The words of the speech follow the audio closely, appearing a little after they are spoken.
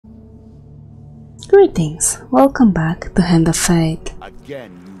Greetings, welcome back to Hand of Fate.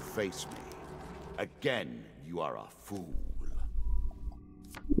 Again you face me. Again you are a fool.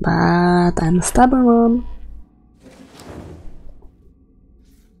 But I'm a stubborn one.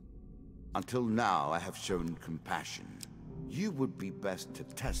 Until now I have shown compassion. You would be best to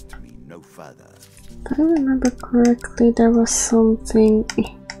test me no further. If I remember correctly, there was something...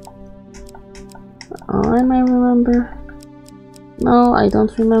 Oh, I might remember. No, I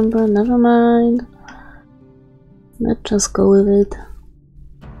don't remember, never mind. Let's just go with it.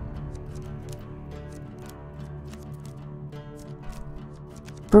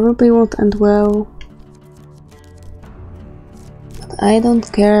 Probably won't end well. But I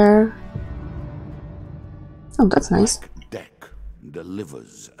don't care. Oh, that's nice. Deck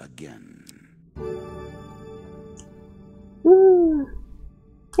delivers again.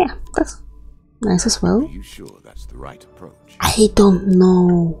 Yeah, that's nice as well. Are you sure that's the right approach? I don't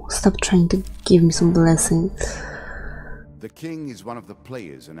know. Stop trying to give me some blessings. The king is one of the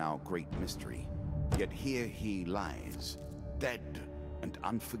players in our great mystery. Yet here he lies, dead and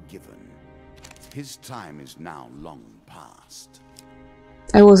unforgiven. His time is now long past.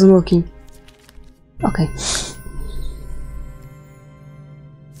 I wasn't looking. Okay.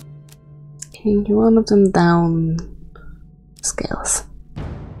 King, one of them down. Scales.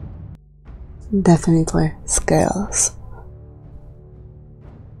 Definitely scales.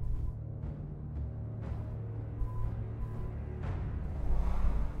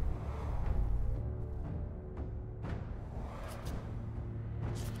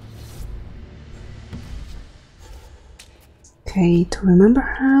 Okay, to remember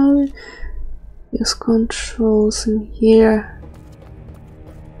how use controls in here.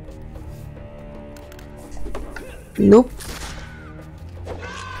 Nope.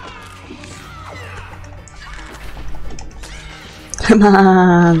 Come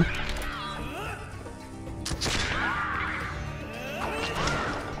on.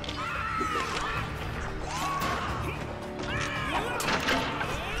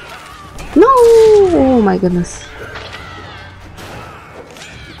 No! Oh my goodness.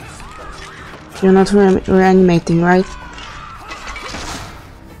 You're not reanimating, right?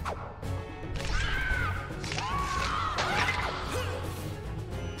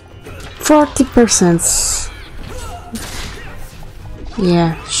 %.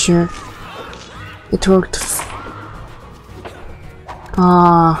 Yeah, sure. It worked.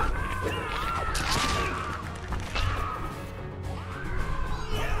 Ah.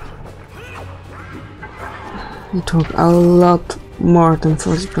 It took a lot more than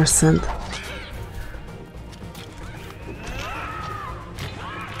 40%.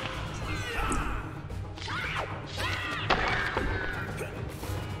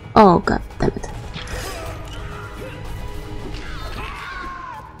 Oh god damn it.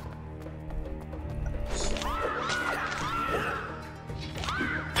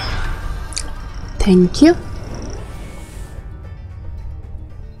 Thank you.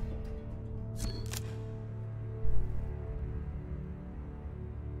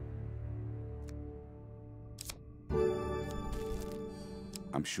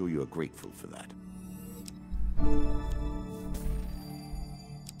 I'm sure you are grateful for that.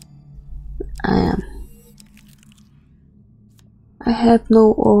 I am. I have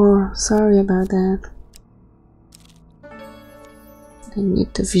no ore. Sorry about that. I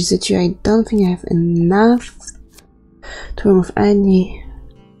need to visit you. I don't think I have enough to remove any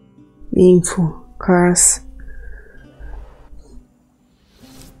meaningful curse.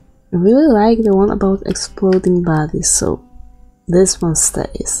 I really like the one about exploding bodies, so this one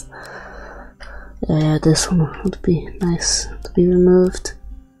stays. Yeah, this one would be nice to be removed.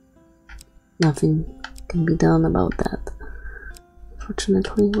 Nothing can be done about that,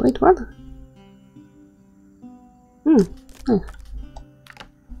 fortunately. Wait, what? Yeah.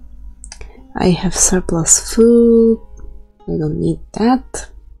 I have surplus food. I don't need that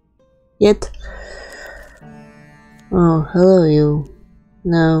yet. Oh, hello you.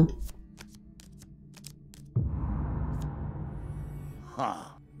 No. Huh.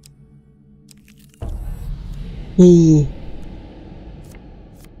 Eee.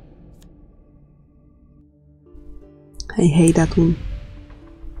 I hate that one.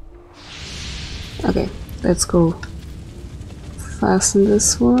 Okay, let's go. Fasten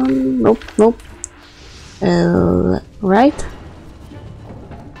this one. Nope, nope. Right?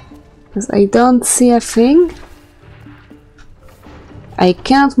 Because I don't see a thing. I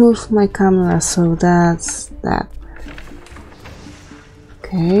can't move my camera, so that's that.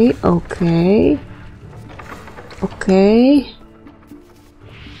 Okay, okay. Okay.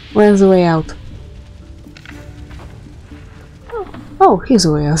 Where's the way out? Oh, here's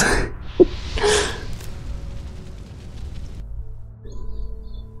a way out.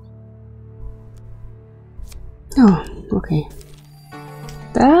 Oh, okay.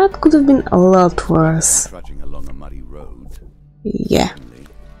 That could have been a lot worse. Trudging along a muddy road. Yeah.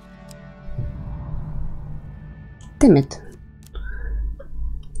 Damn it.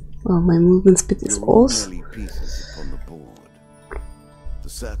 Well, my movement speed is also... Nearly pieces upon the board. The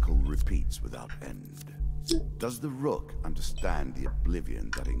circle repeats without end. Does the rook understand the oblivion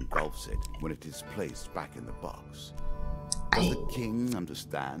that engulfs it when it is placed back in the box? Does the king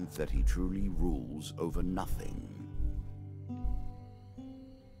understand that he truly rules over nothing?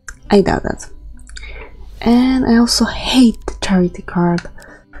 I doubt that. And I also hate the charity card.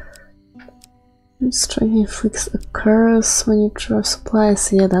 Striking inflicts a curse when you draw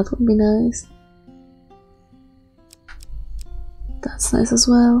supplies. Yeah, that would be nice. That's nice as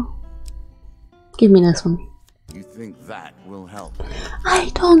well. Give me this one. You think that will help? I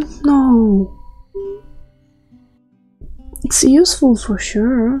don't know. It's useful for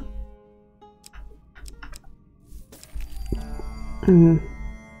sure.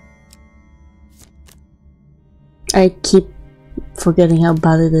 I keep forgetting how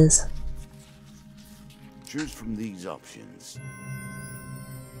bad it is. Choose from these options.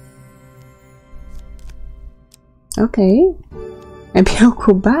 Okay. Maybe I'll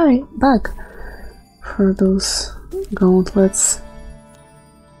go back for those gauntlets.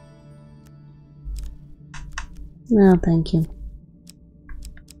 No, thank you.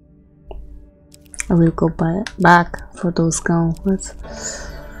 I will go back for those gauntlets.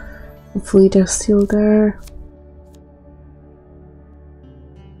 Hopefully they're still there.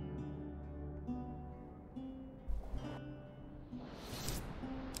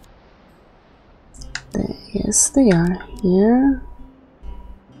 Yes, they are here.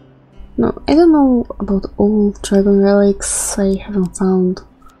 No, I don't know about old dragon relics. I haven't found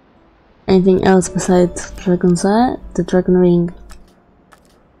anything else besides dragon's eye, the dragon ring.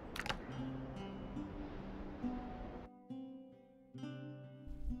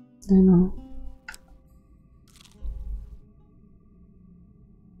 I know.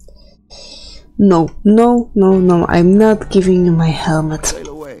 No, I'm not giving you my helmet. Sail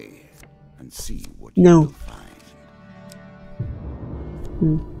away and see what No. you will find.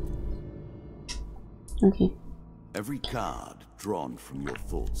 Okay. Every card drawn from your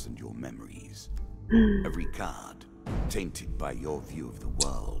thoughts and your memories. Every card tainted by your view of the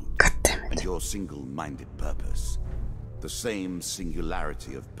world. God damn it. And your single-minded purpose. The same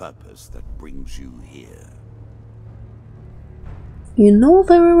singularity of purpose that brings you here. You know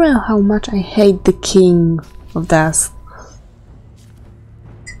very well how much I hate the king of Dusk.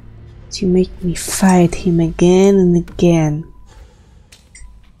 You make me fight him again and again.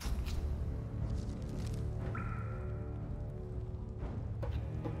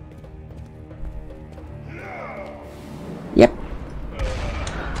 Yep.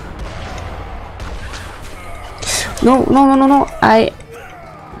 No, I...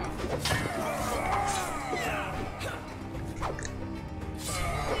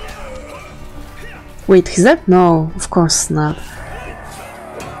 Wait, is that? No, of course not.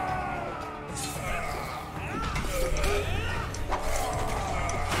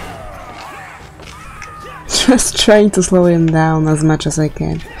 Just trying to slow him down as much as I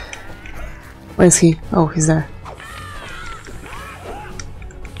can. Where is he? Oh, he's there.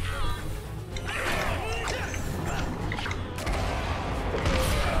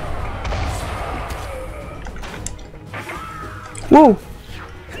 Whoa!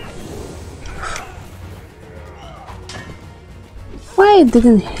 Why I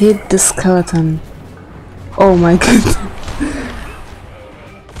didn't hit the skeleton? Oh my goodness.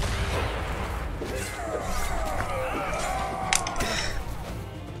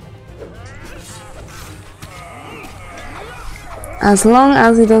 As long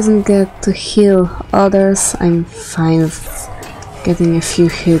as he doesn't get to heal others, I'm fine with getting a few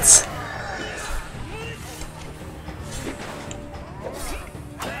hits.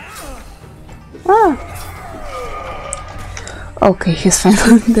 Ah! Okay, he's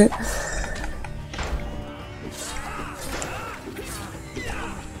finally dead.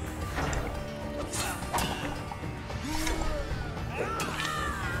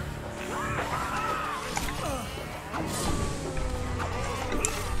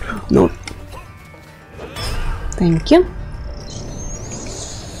 No. Thank you.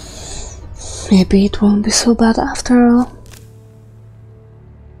 Maybe it won't be so bad after all.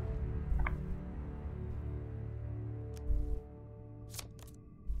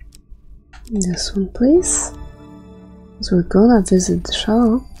 This one, please. So we're gonna visit the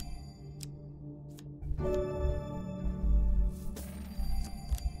shop.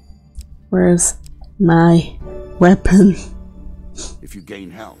 Where's my weapon? If you gain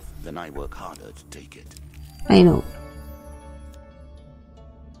health, then I work harder to take it. I know.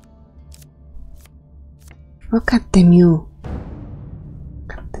 Look at them, you.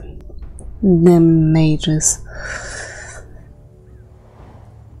 Look at them. Them mages.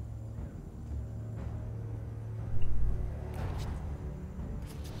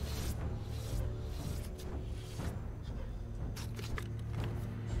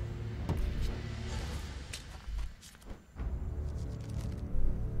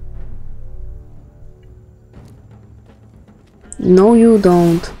 No, you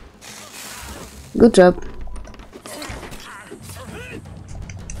don't. Good job.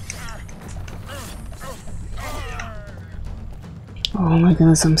 Oh my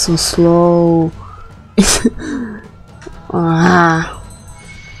goodness, I'm so slow. Ah.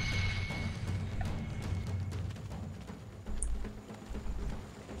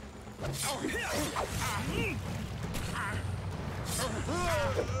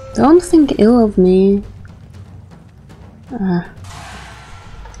 Don't think ill of me.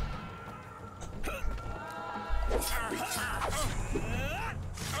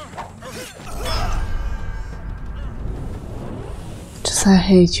 Just I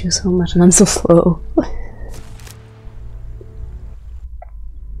hate you so much and I'm so slow.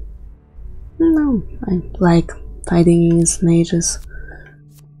 No, I like fighting against mages.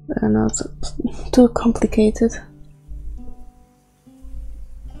 They're not too complicated.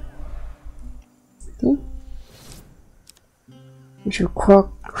 Okay. Your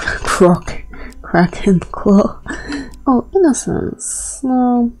crack and claw. Oh, innocence.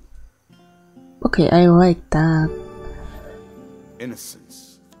 No. Okay, I like that.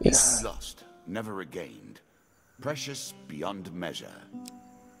 Innocence. Yes. Easily lost, never regained. Precious beyond measure.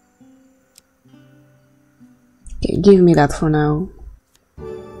 Okay, give me that for now.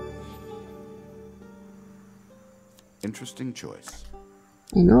 Interesting choice.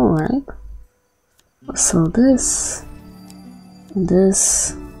 I know, right? So this, and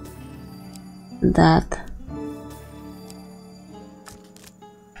this, and that.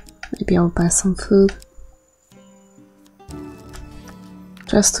 Maybe I'll buy some food.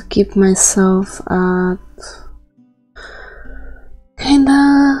 Just to keep myself at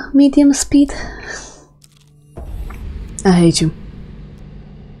kinda medium speed. I hate you.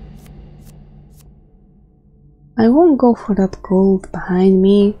 I won't go for that gold behind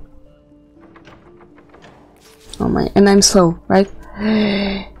me. Oh my, and I'm slow, right?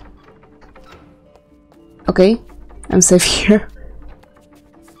 Okay, I'm safe here.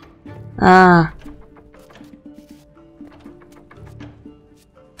 Ah.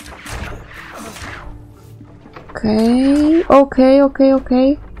 Okay,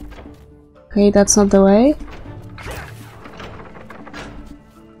 okay. Okay, that's not the way.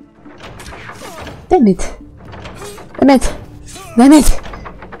 Damn it! Damn it! Damn it!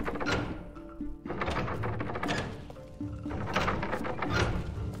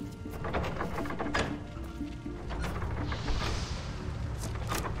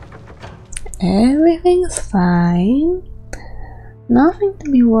 Everything's fine. Nothing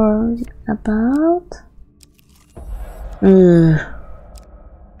to be worried about.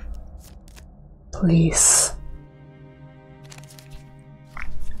 Please.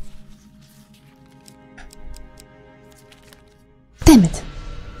 Damn it!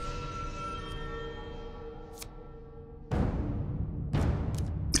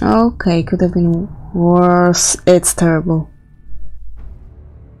 Okay, could have been worse. It's terrible.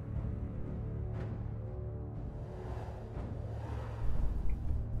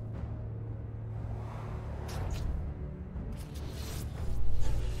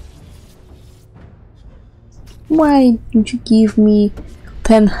 Why didn't you give me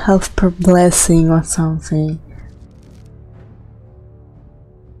 10 health per blessing or something?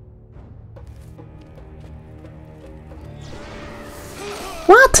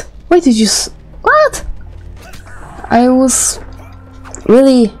 What? Why did you what? I was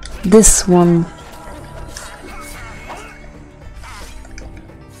really this one.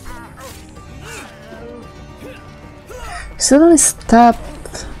 Suddenly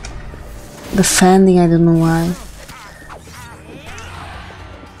stopped defending, I don't know why.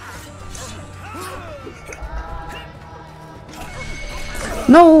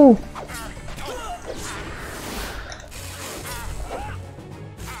 No!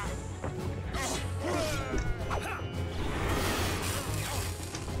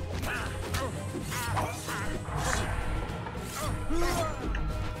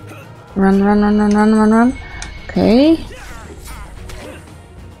 Run. Okay.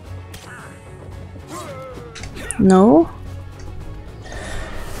 No.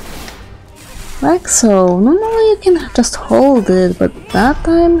 Like so. Normally you can just hold it, but that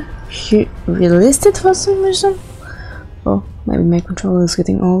time he released it for some reason? Oh, maybe my controller is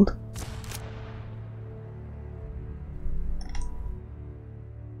getting old.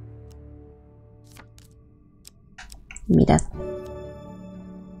 Give me that.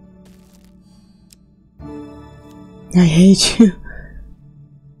 I hate you.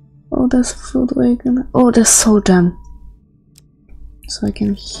 Oh, there's food wagon. Oh, there's soul gem. So I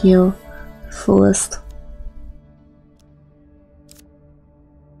can heal fullest.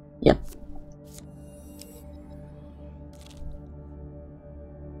 Yep.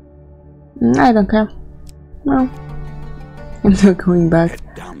 I don't care. No. I'm not going back.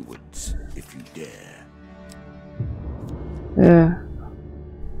 Head downwards if you dare.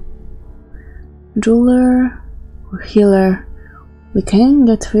 Jeweler or healer. We can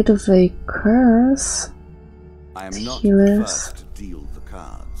get rid of a curse. I am not Healers. the first to deal the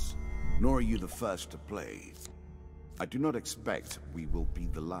cards, nor are you the first to play. I do not expect we will be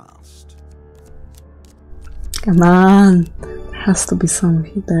the last. Come on, there has to be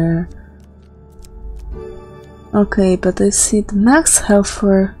something there. Okay, but I see the max health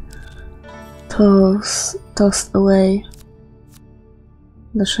were tossed away.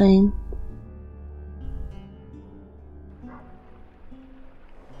 The shame.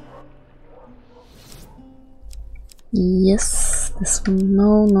 Yes, this one.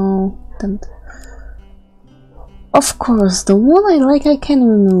 No, damn it. Of course, the one I like I can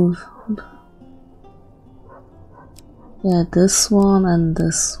remove. Yeah, this one and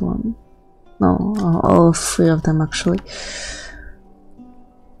this one. No, all three of them actually.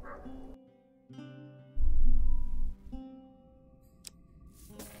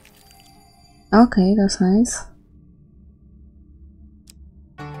 Okay, that's nice.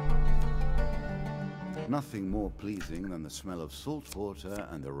 Nothing more pleasing than the smell of salt water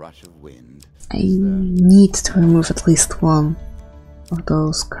and the rush of wind. I need to remove at least one of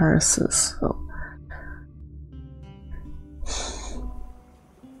those curses. So.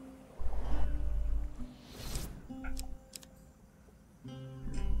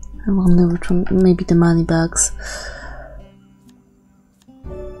 I wonder which one, maybe the money bags.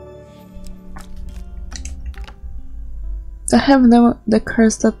 I have the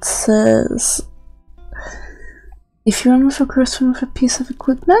curse that says if you remove a curse, remove a piece of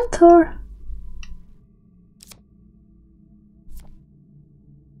equipment, or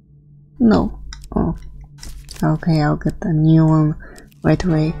no? Oh, okay, I'll get a new one right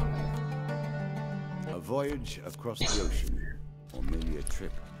away. A voyage across the ocean, or merely a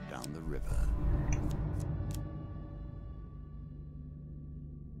trip down the river.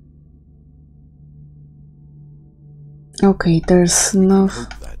 Okay, there's no.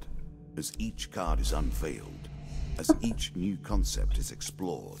 Hope that, as each card is unveiled, as each new concept is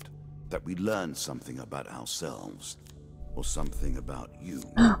explored, that we learn something about ourselves, or something about you.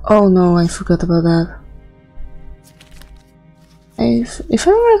 Oh no, I forgot about that. If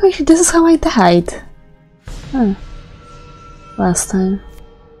I remember correctly, this is how I died. Huh. Last time.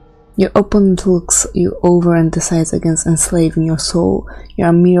 Your opponent looks you over and decides against enslaving your soul. You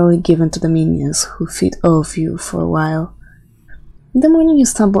are merely given to the minions who feed off you for a while. In the morning you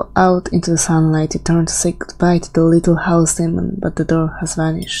stumble out into the sunlight. You turn to say goodbye to the little house demon, but the door has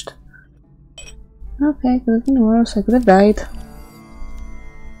vanished. Okay, could have been worse. I could have died.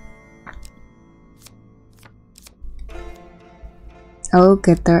 I'll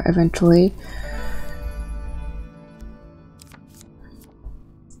get there eventually.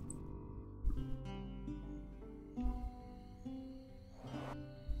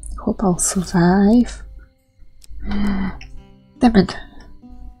 Hope I'll survive. Damn it.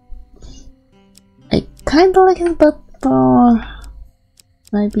 I kinda like it, but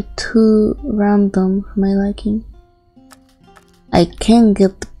might be too random for my liking. I can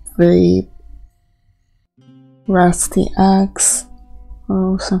get the rusty axe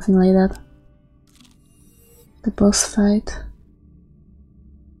or something like that. The boss fight.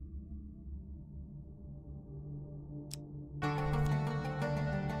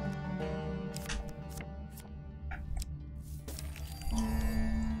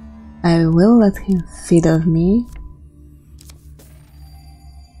 I will let him feed off me.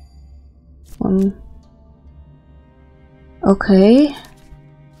 Okay.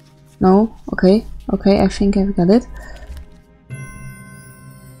 No, okay, I think I've got it.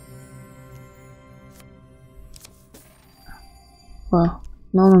 Well,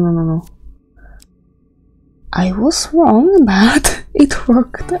 no. I was wrong, but it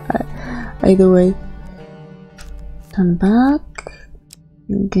worked either way. Turn back.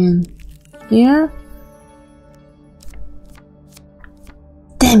 Again. Here.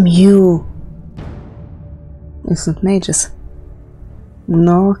 Damn you! Instant mages.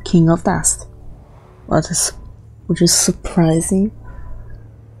 nor King of Dust. Which is surprising.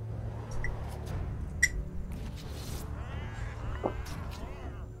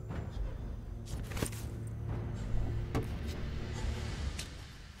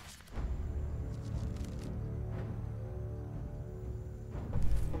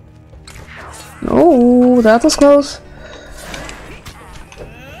 Oh, that was close.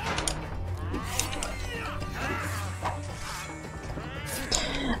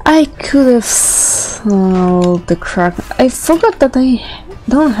 I could have sold the crack. I forgot that I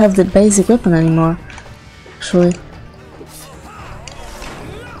don't have the basic weapon anymore. Actually.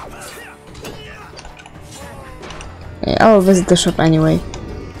 Yeah, I'll visit the shop anyway.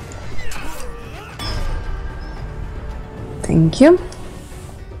 Thank you.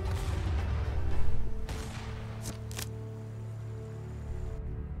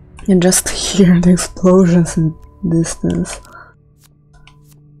 You just hear the explosions in the distance.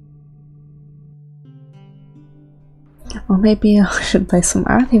 Or maybe I should buy some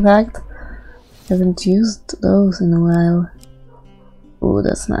artifact. Haven't used those in a while. Oh,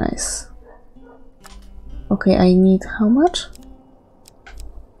 that's nice. Okay, I need how much?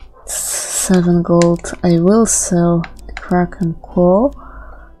 7 gold. I will sell the Kraken Claw.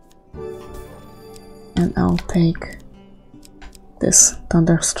 And I'll take this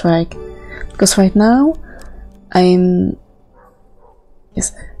Thunder Strike. Because right now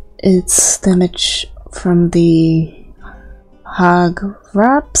it's damage from the Hug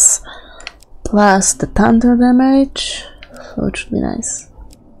Wraps plus the thunder damage, so it should be nice.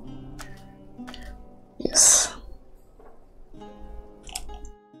 Yes.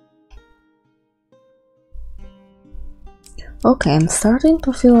 Okay, I'm starting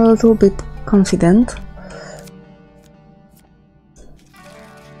to feel a little bit confident.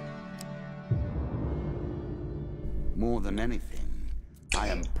 More than anything, I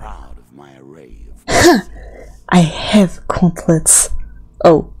am proud of my array of I have gauntlets.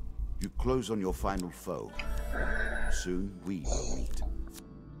 Oh. You close on your final foe. Soon we will meet.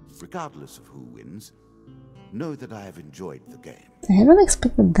 Regardless of who wins, know that I have enjoyed the game. I haven't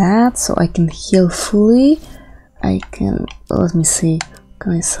expected that, so I can heal fully. I can... let me see.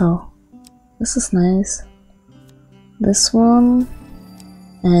 Okay, so... this is nice. This one...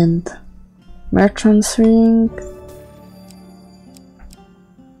 and... Merchant's Ring...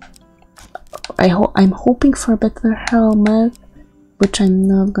 I'm hoping for a better helmet, which I'm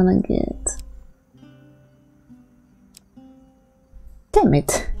not gonna get. Damn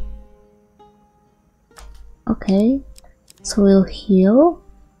it! Okay, so we'll heal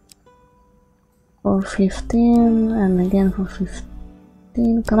for 15 and again for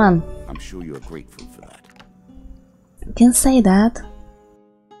 15. Come on! I'm sure you are grateful for that. You can say that.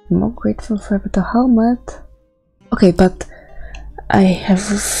 I'm more grateful for a better helmet. Okay, but I have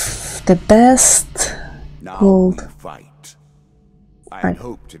the best gold. Now we fight. I had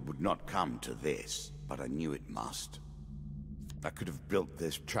hoped it would not come to this, but I knew it must. I could have built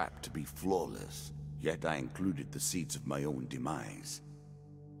this trap to be flawless, yet I included the seeds of my own demise.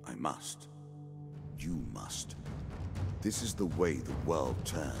 I must. You must. This is the way the world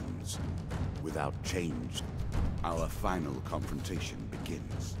turns. Without change, our final confrontation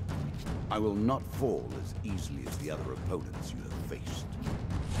begins. I will not fall as easily as the other opponents you have faced.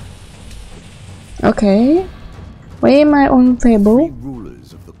 Okay. Why am I on the table? 3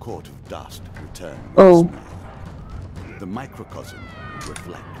 rulers of the Court of Dust return. Oh. The microcosm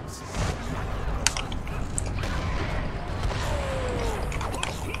reflects.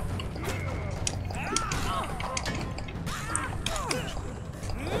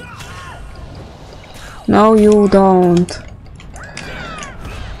 No, you don't.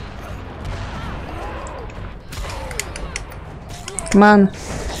 Come on.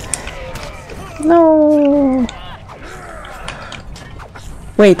 No.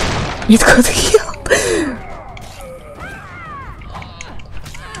 Wait, it got healed.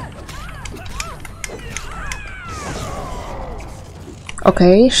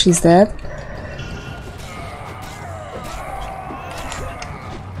 Okay, she's dead.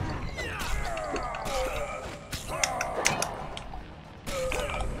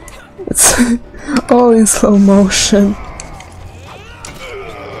 It's all in slow motion.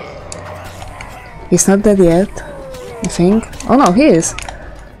 He's not dead yet, I think. Oh no, he is.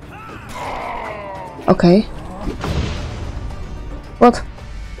 Okay. What?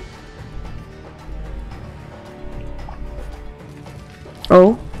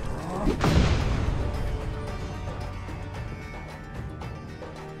 Oh.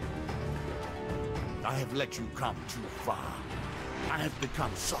 I have let you come too far. I have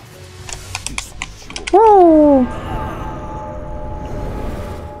become soft. This was your... Whoa!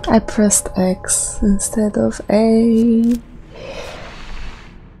 I pressed X instead of A.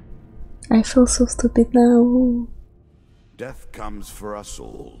 I feel so stupid now. Death comes for us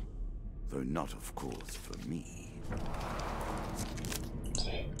all, though not, of course, for me.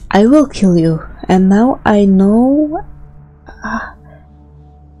 I will kill you, and now I know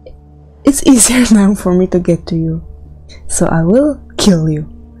it's easier now for me to get to you. So I will kill you.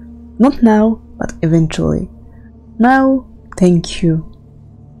 Not now, but eventually. Now, thank you.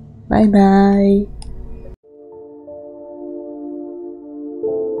 Bye bye.